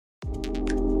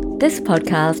This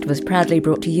podcast was proudly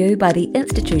brought to you by the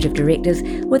Institute of Directors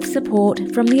with support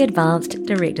from the Advanced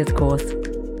Directors course.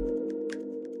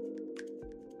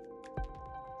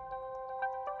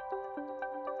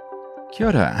 Kia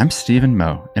ora, I'm Stephen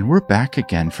Moe, and we're back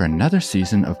again for another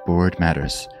season of Board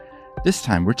Matters. This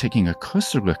time we're taking a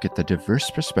closer look at the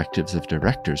diverse perspectives of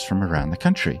directors from around the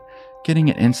country, getting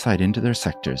an insight into their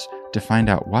sectors to find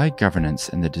out why governance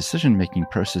and the decision-making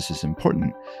process is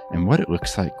important and what it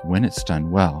looks like when it's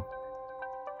done well.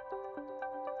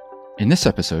 In this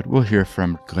episode, we'll hear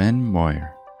from Glenn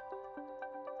Moir.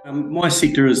 My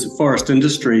sector is the forest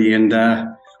industry, and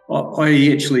I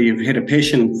actually have had a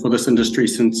passion for this industry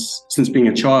since being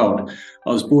a child. I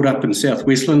was brought up in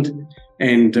Southwestland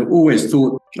and always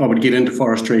thought I would get into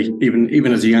forestry,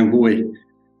 even as a young boy.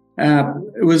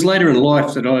 It was later in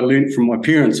life that I learnt from my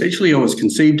parents. Actually, I was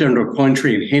conceived under a pine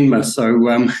tree in Hanmer,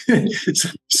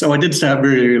 so I did start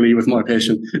very early with my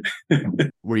passion.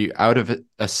 Were you out of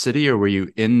a city, or were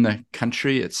you in the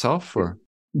country itself? Or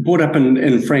brought up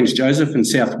in Franz Josef in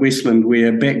Southwestland,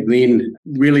 where back then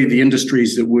really the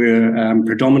industries that were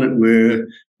predominant were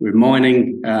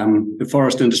mining, the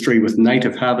forest industry with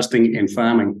native harvesting and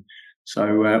farming.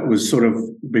 So it was sort of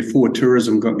before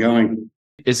tourism got going.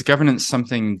 Is governance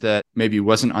something that maybe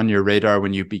wasn't on your radar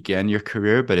when you began your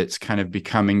career, but it's kind of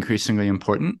become increasingly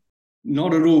important?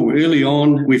 Not at all. Early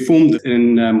on, we formed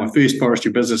in my first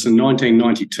forestry business in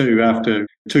 1992 after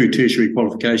 2 tertiary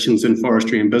qualifications in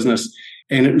forestry and business.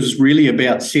 And it was really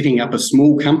about setting up a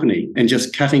small company and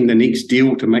just cutting the next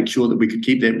deal to make sure that we could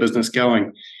keep that business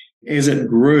going. As it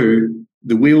grew,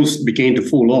 the wheels began to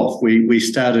fall off. We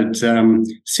started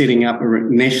setting up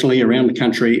nationally around the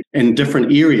country in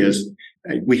different areas.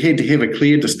 We had to have a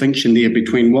clear distinction there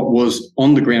between what was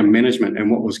on-the-ground management and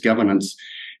what was governance.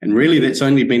 And really, that's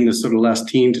only been the sort of last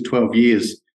 10 to 12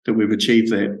 years that we've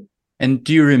achieved that. And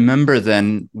do you remember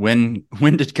then when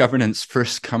did governance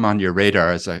first come on your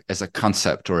radar as a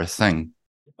concept or a thing?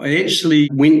 I actually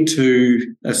went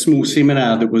to a small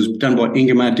seminar that was done by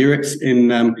Ingemar Derricks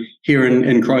here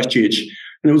in Christchurch.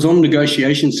 And it was on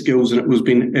negotiation skills, and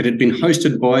it had been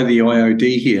hosted by the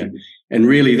IOD here. And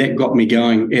really, that got me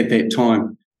going at that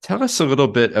time. Tell us a little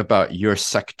bit about your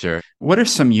sector. What are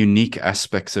some unique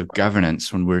aspects of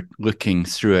governance when we're looking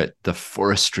through it, the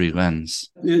forestry lens?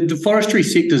 The forestry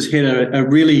sector's had a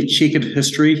really checkered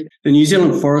history. The New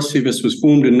Zealand Forest Service was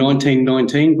formed in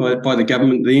 1919 by the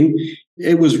government then.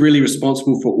 It was really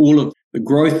responsible for all of the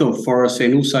growth of forests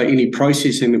and also any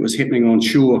processing that was happening on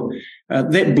shore.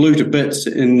 That blew to bits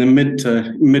in the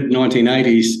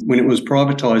mid-1980s when it was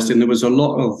privatised, and there was a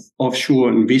lot of offshore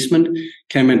investment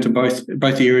came into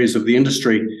both areas of the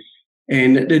industry.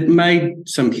 And it made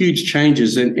some huge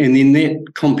changes, and then that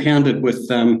compounded with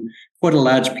quite a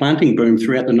large planting boom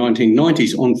throughout the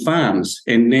 1990s on farms.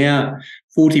 And now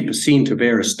 40% of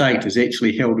our estate is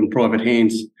actually held in private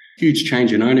hands. Huge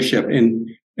change in ownership. And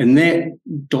that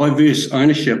diverse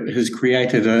ownership has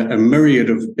created a myriad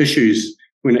of issues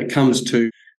when it comes to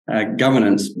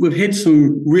governance. We've had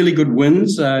some really good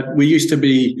wins. We used to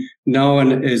be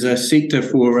known as a sector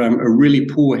for a really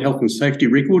poor health and safety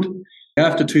record.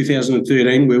 After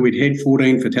 2013, where we'd had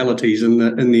 14 fatalities in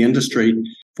the industry,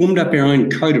 formed up our own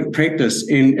code of practice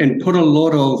and put a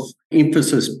lot of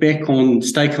emphasis back on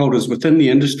stakeholders within the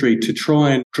industry to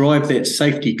try and drive that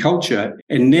safety culture.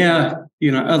 And now,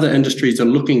 other industries are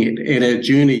looking at our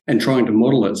journey and trying to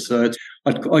model it. So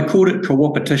I called it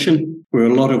co-opetition, where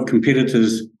a lot of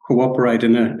competitors cooperate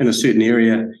in a certain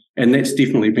area. And that's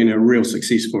definitely been a real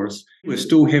success for us. We're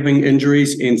still having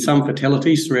injuries and some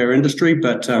fatalities through our industry,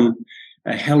 but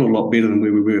a hell of a lot better than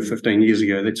where we were 15 years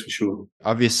ago, that's for sure.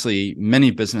 Obviously, many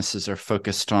businesses are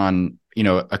focused on,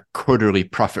 a quarterly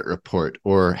profit report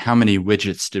or how many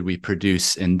widgets did we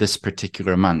produce in this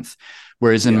particular month.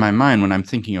 Whereas in my mind, when I'm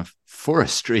thinking of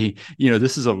forestry,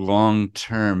 this is a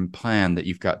long-term plan that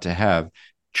you've got to have.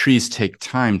 Trees take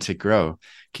time to grow.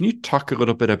 Can you talk a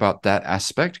little bit about that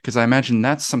aspect? Because I imagine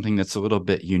that's something that's a little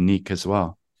bit unique as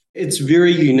well. It's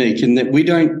very unique in that we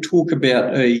don't talk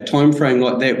about a time frame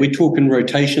like that. We talk in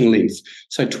rotation lengths.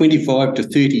 So 25 to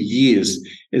 30 years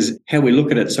is how we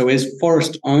look at it. So as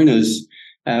forest owners,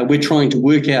 we're trying to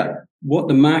work out what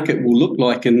the market will look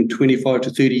like in 25 to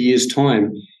 30 years'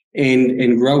 time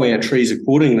and grow our trees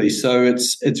accordingly. So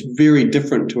it's very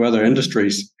different to other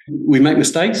industries. We make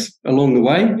mistakes along the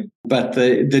way, but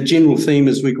the general theme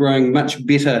is we're growing much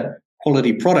better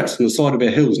quality products on the side of our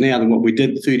hills now than what we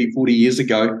did 30, 40 years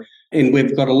ago. And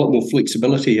we've got a lot more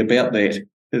flexibility about that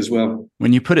as well.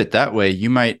 When you put it that way, you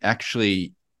might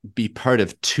actually be part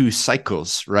of 2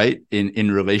 cycles, right?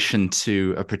 In relation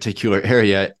to a particular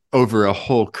area over a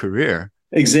whole career.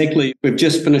 Exactly. We've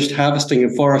just finished harvesting a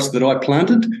forest that I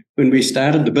planted when we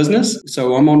started the business.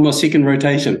 So I'm on my second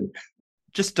rotation.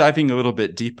 Just diving a little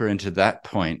bit deeper into that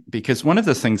point, because one of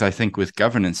the things I think with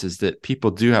governance is that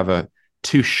people do have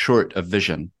too short a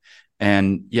vision.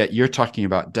 And yet you're talking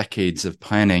about decades of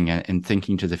planning and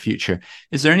thinking to the future.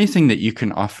 Is there anything that you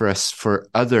can offer us for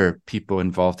other people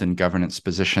involved in governance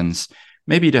positions,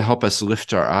 maybe to help us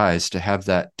lift our eyes to have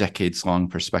that decades-long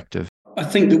perspective? I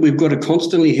think that we've got to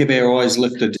constantly have our eyes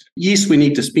lifted. Yes, we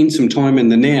need to spend some time in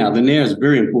the now. The now is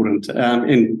very important.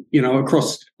 And,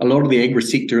 across a lot of the agri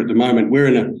sector at the moment, we're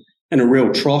in a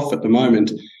real trough at the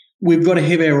moment. We've got to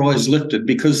have our eyes lifted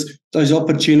because those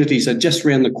opportunities are just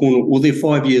around the corner, or they're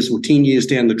 5 years or 10 years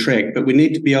down the track. But we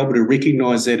need to be able to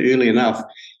recognise that early enough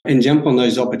and jump on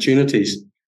those opportunities.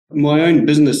 My own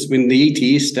business, when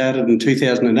the ETS started in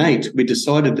 2008, we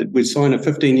decided that we'd sign a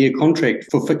 15-year contract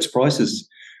for fixed prices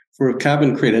for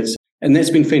carbon credits. And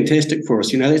that's been fantastic for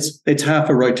us. That's half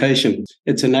a rotation.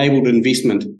 It's enabled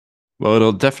investment. Well,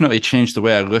 it'll definitely change the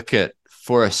way I look at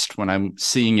forest when I'm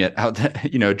seeing it out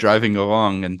there, driving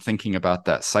along and thinking about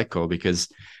that cycle, because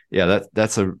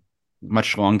that's a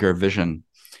much longer vision.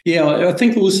 Yeah, I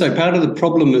think also part of the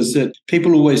problem is that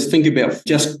people always think about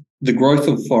just the growth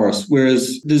of forests,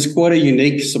 whereas there's quite a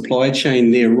unique supply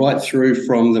chain there right through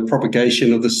from the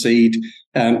propagation of the seed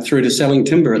through to selling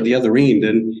timber at the other end.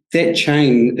 And that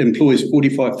chain employs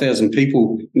 45,000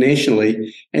 people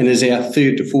nationally and is our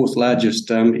third to fourth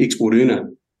largest export earner.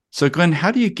 So Glenn,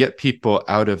 how do you get people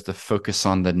out of the focus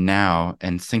on the now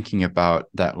and thinking about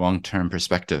that long-term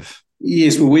perspective?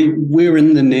 Yes, well, we're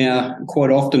in the now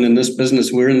quite often in this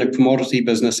business. We're in the commodity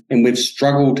business and we've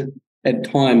struggled at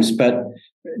times, but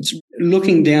it's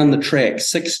looking down the track,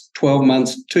 6, 12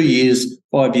 months, 2 years,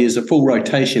 5 years, a full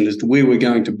rotation as to where we're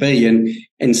going to be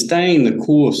and staying the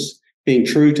course, being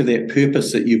true to that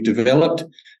purpose that you've developed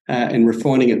and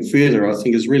refining it further, I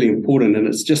think is really important. And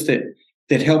it's just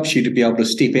that helps you to be able to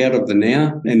step out of the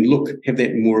now and have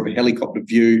that more of a helicopter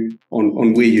view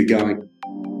on where you're going.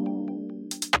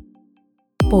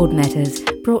 Board Matters,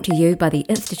 brought to you by the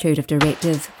Institute of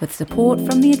Directors with support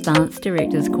from the Advanced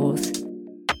Directors course.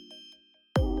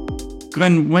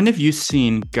 Glenn, when have you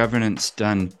seen governance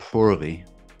done poorly?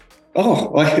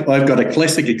 Oh, I've got a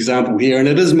classic example here, and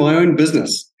it is my own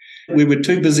business. We were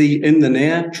too busy in the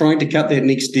now trying to cut that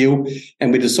next deal,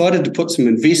 and we decided to put some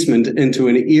investment into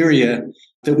an area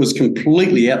that was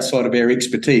completely outside of our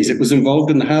expertise. It was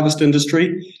involved in the harvest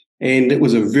industry, and it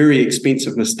was a very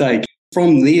expensive mistake.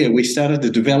 From there, we started to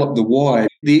develop the why.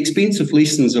 The expensive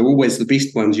lessons are always the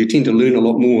best ones. You tend to learn a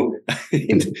lot more.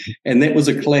 and that was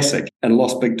a classic and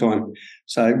lost big time.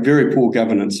 So very poor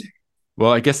governance.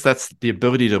 Well, I guess that's the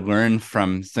ability to learn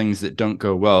from things that don't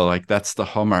go well. Like that's the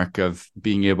hallmark of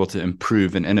being able to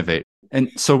improve and innovate.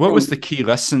 And so what was the key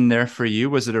lesson there for you?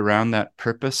 Was it around that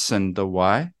purpose and the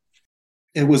why?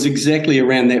 It was exactly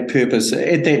around that purpose.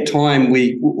 At that time,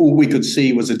 all we could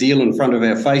see was a deal in front of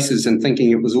our faces and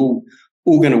thinking it was all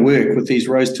going to work with these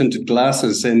rose-tinted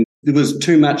glasses. And there was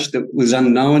too much that was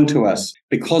unknown to us.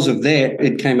 Because of that,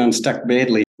 it came unstuck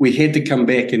badly. We had to come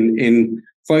back and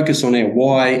focus on our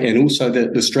why and also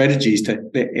the strategies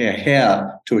our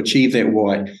how to achieve that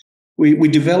why. We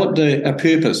developed a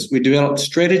purpose. We developed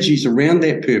strategies around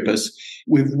that purpose.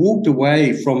 We've walked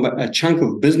away from a chunk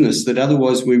of business that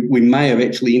otherwise we may have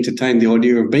actually entertained the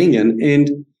idea of being in.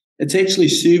 And it's actually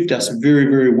served us very,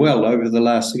 very well over the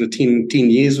last sort of 10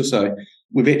 years or so.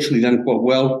 We've actually done quite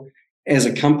well as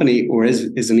a company or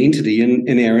as an entity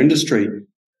in our industry.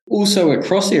 Also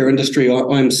across our industry,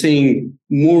 I'm seeing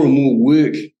more and more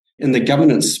work in the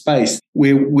governance space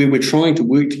where we're trying to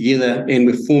work together and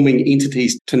we're forming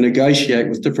entities to negotiate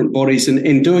with different bodies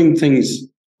and doing things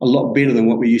a lot better than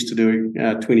what we used to do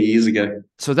 20 years ago.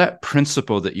 So that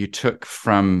principle that you took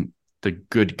from the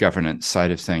good governance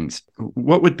side of things,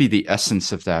 what would be the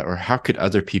essence of that, or how could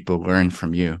other people learn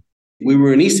from you? We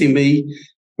were an SME.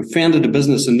 We founded a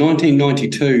business in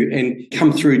 1992 and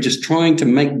come through just trying to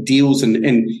make deals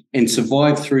and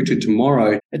survive through to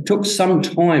tomorrow. It took some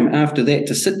time after that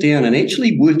to sit down and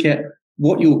actually work out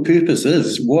what your purpose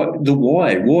is,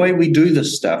 why we do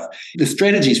this stuff. The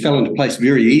strategies fell into place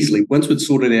very easily once we'd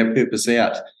sorted our purpose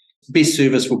out. Best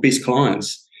service for best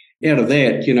clients. Out of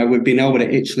that, we've been able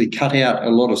to actually cut out a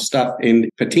lot of stuff and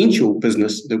potential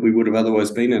business that we would have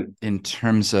otherwise been in. In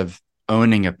terms of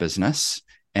owning a business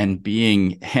and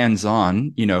being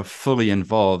hands-on, fully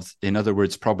involved, in other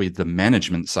words, probably the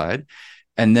management side,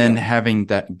 and then having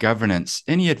that governance,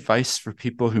 any advice for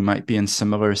people who might be in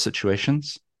similar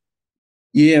situations?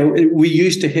 Yeah, we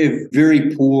used to have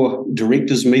very poor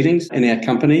directors' meetings in our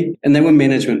company, and they were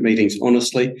management meetings,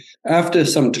 honestly. After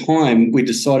some time, we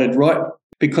decided, right,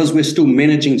 because we're still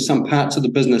managing some parts of the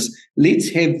business, let's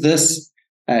have this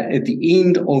at the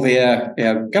end of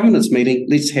our governance meeting,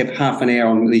 let's have half an hour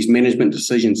on these management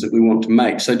decisions that we want to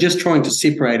make. So just trying to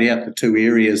separate out the two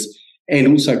areas and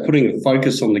also putting a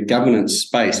focus on the governance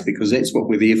space, because that's what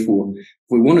we're there for. If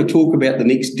we want to talk about the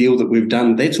next deal that we've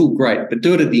done, that's all great, but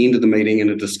do it at the end of the meeting in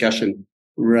a discussion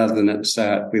rather than at the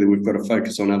start, whether we've got to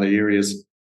focus on other areas.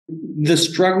 The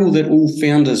struggle that all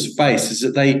founders face is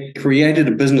that they created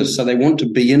a business, so they want to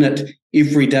be in it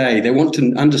every day. They want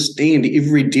to understand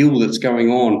every deal that's going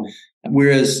on.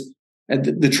 Whereas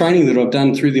the training that I've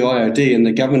done through the IOD and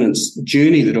the governance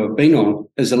journey that I've been on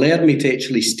has allowed me to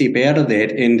actually step out of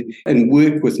that and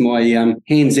work with my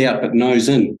hands out but nose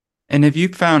in. And have you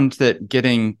found that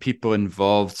getting people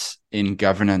involved in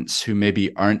governance who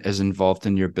maybe aren't as involved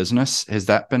in your business, has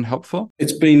that been helpful?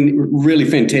 It's been really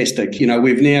fantastic.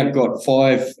 We've now got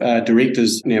 5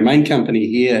 directors in our main company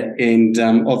here, and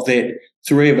of that,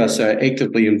 3 of us are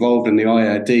actively involved in the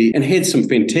IOD and had some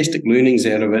fantastic learnings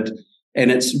out of it. And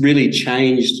it's really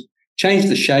changed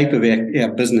the shape of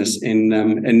our business. And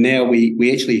now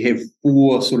we actually have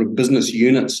 4 sort of business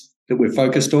units that we're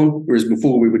focused on, whereas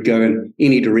before we would go in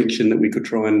any direction that we could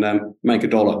try and make a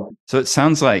dollar. So it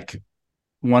sounds like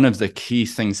one of the key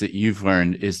things that you've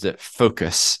learned is that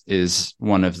focus is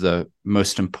one of the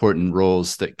most important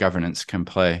roles that governance can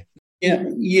play.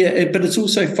 Yeah, but it's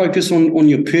also focus on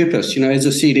your purpose. As I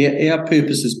said, our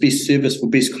purpose is best service for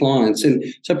best clients. And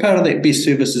so part of that best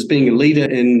service is being a leader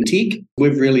in tech.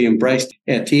 We've really embraced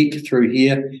our tech through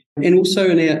here, and also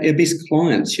in our best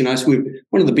clients. So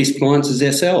one of the best clients is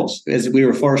ourselves, as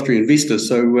we're a forestry investor.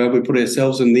 So we put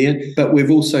ourselves in there, but we've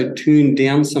also turned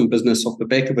down some business off the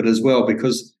back of it as well,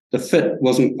 because the fit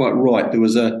wasn't quite right. There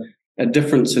was a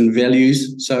difference in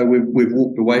values. So we've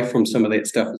walked away from some of that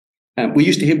stuff. We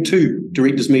used to have 2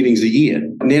 directors' meetings a year.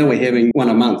 Now we're having 1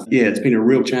 a month. Yeah, it's been a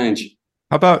real change.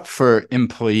 How about for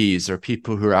employees or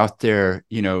people who are out there,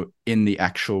 in the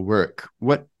actual work?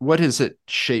 What has it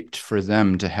shaped for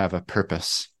them to have a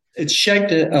purpose? It's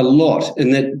shaped a lot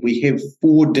in that we have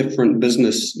 4 different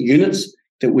business units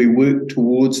that we work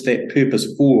towards that purpose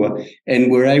for, and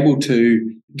we're able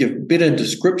to give better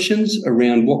descriptions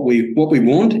around what we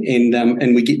want,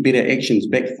 and we get better actions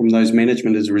back from those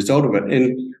management as a result of it.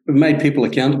 And we've made people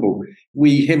accountable.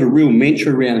 We have a real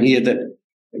mantra around here that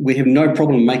we have no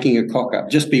problem making a cock up.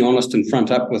 Just be honest and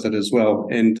front up with it as well.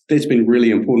 And that's been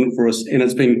really important for us. And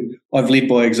I've led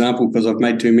by example because I've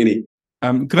made too many.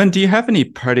 Glenn, do you have any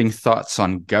parting thoughts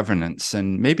on governance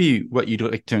and maybe what you'd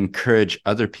like to encourage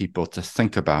other people to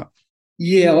think about?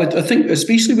 Yeah, I think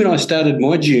especially when I started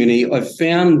my journey, I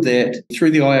found that through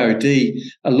the IOD,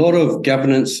 a lot of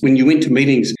governance, when you went to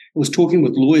meetings, I was talking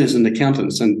with lawyers and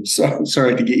accountants, and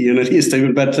sorry to get you in it here,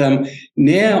 Stephen, but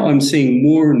now I'm seeing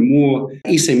more and more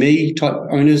SME type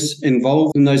owners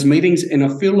involved in those meetings, and I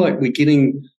feel like we're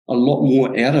getting a lot more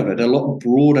out of it, a lot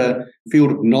broader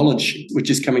field of knowledge which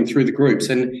is coming through the groups,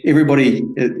 and everybody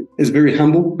is very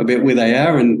humble about where they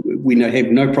are, and we have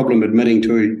no problem admitting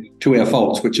to our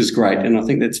faults, which is great, and I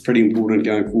think that's pretty important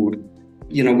going forward.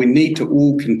 We need to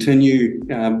all continue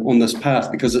on this path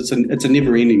because it's a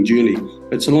never-ending journey,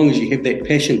 but so long as you have that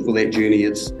passion for that journey,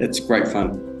 it's great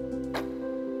fun.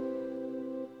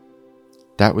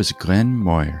 That was Glenn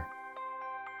Moir.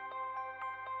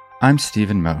 I'm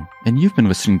Stephen Moe, and you've been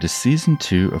listening to Season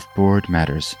 2 of Board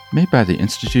Matters, made by the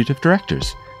Institute of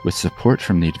Directors, with support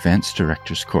from the Advanced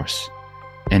Directors course,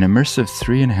 an immersive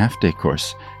 3.5-day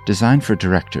course designed for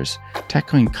directors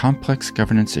tackling complex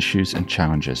governance issues and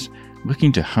challenges,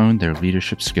 looking to hone their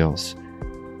leadership skills.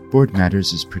 Board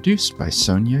Matters is produced by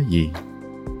Sonia Yee.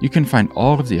 You can find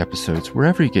all of the episodes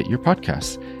wherever you get your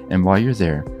podcasts, and while you're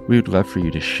there, we would love for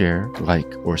you to share,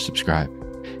 like, or subscribe.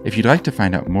 If you'd like to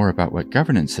find out more about what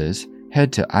governance is,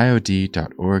 head to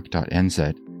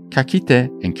iod.org.nz. Ka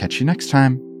kite, and catch you next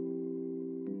time.